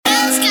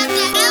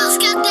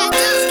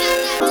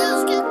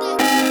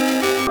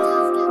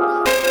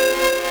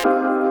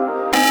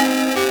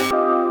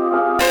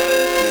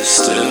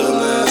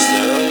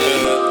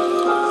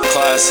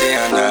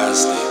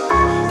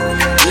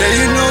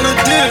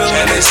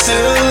they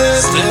still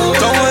lit.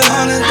 Throwing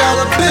 $100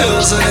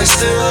 bills and they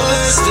still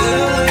lit.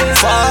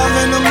 5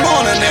 in the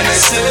morning and they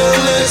still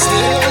lit.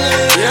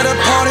 Yeah, the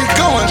party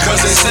going cause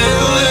they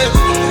still lit.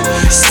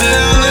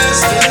 Still lit,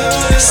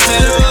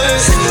 still lit.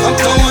 I'm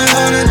throwing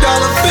 $100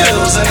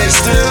 bills and they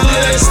still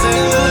lit.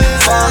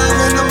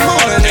 5 in the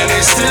morning and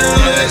they still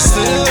lit.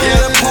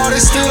 Yeah, the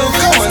party still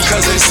going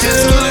cause they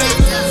still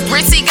lit.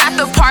 Ritzy got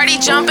the party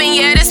jumping,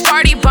 yeah, this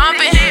party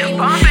bumping.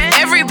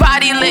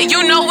 Everybody lit,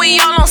 you know we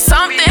all on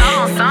something.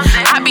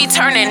 I be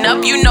turning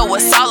up, you know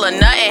it's all or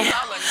nothing.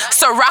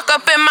 So rock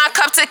up in my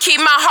cup to keep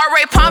my heart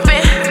rate pumping.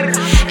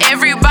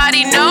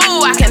 Everybody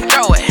know I can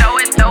throw it.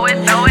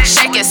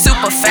 Shake it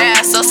super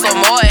fast, so slow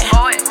mo it.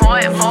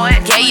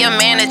 Gave your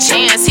man a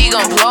chance, he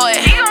gon' blow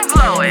it.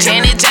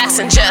 Janet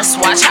Jackson, just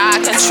watch how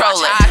I control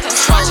it.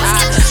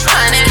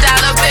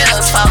 $100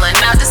 bills falling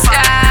out the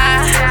sky.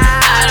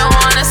 I don't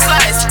want a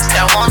slice,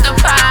 I want the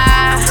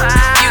pie.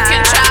 You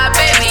can try,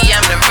 baby,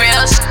 I'm the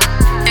real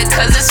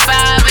cause it's 5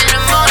 in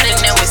the morning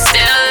and we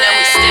still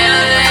lit.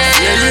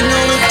 Yeah, you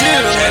know the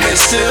deal and they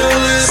still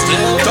lit.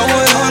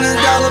 Throwing $100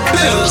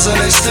 bills and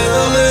they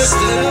still lit.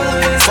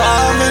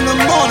 5 in the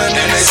morning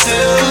and they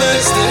still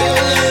lit.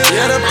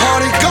 Yeah, the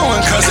party going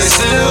cause they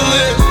still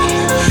lit.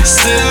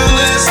 Still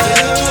lit,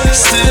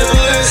 still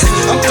lit.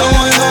 I'm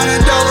throwing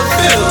 $100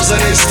 bills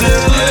and they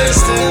still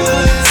lit.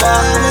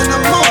 5 in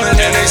the morning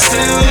and they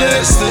still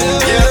lit.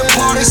 Yeah, the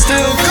party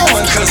still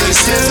going cause they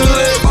still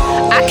lit.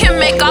 I can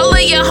make all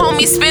of your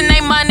homies spend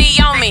their money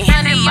on me.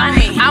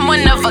 I'm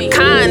one of a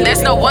kind,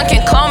 there's no one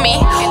can clone me.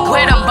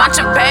 With a bunch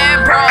of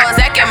bad bros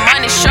that get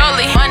money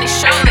surely.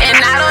 And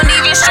I don't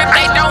even strip,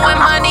 they throwing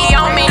money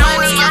on me.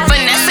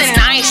 Finessing,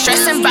 I ain't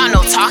stressing about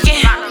no talking.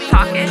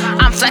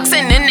 I'm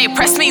flexing and they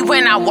press me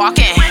when I walk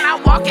in.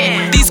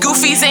 These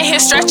goofies in here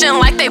stretching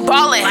like they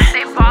ballin'.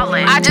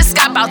 I just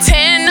got about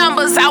 10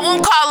 numbers, I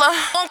won't call her.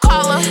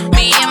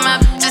 Me and my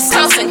bitches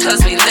toasting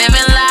cause we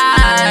living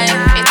life.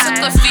 It took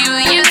a few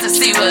years to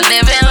see what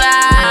living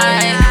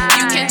like.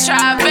 You can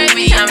try,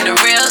 baby, I'm the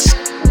real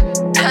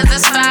cause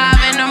it's 5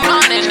 in the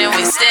morning and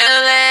we still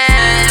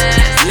lit.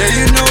 Yeah,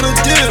 you know the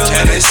deal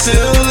and they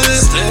still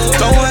lit.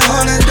 Throwing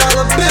 $100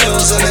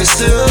 bills and they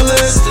still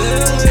lit.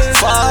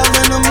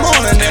 5 in the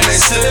morning and they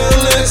still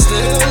lit.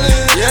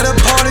 Yeah, the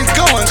party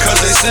going cause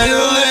they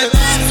still lit.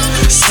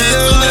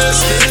 Still lit,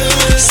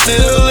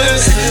 still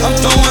lit. I'm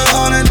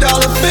throwing $100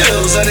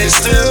 bills and they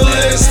still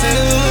lit.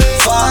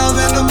 5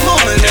 in the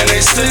morning and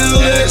they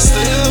still lit.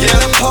 Yeah,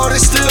 the party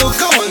still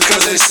going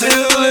cause they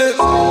still lit.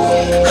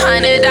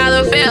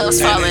 $100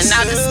 bills falling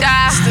out the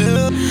sky.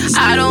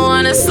 I don't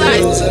want a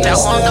slice, I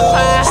want the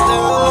pie.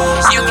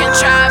 You can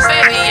try,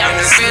 baby, I'm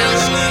the real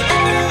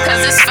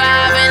cause it's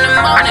 5 in the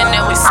morning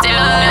and we still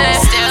lit.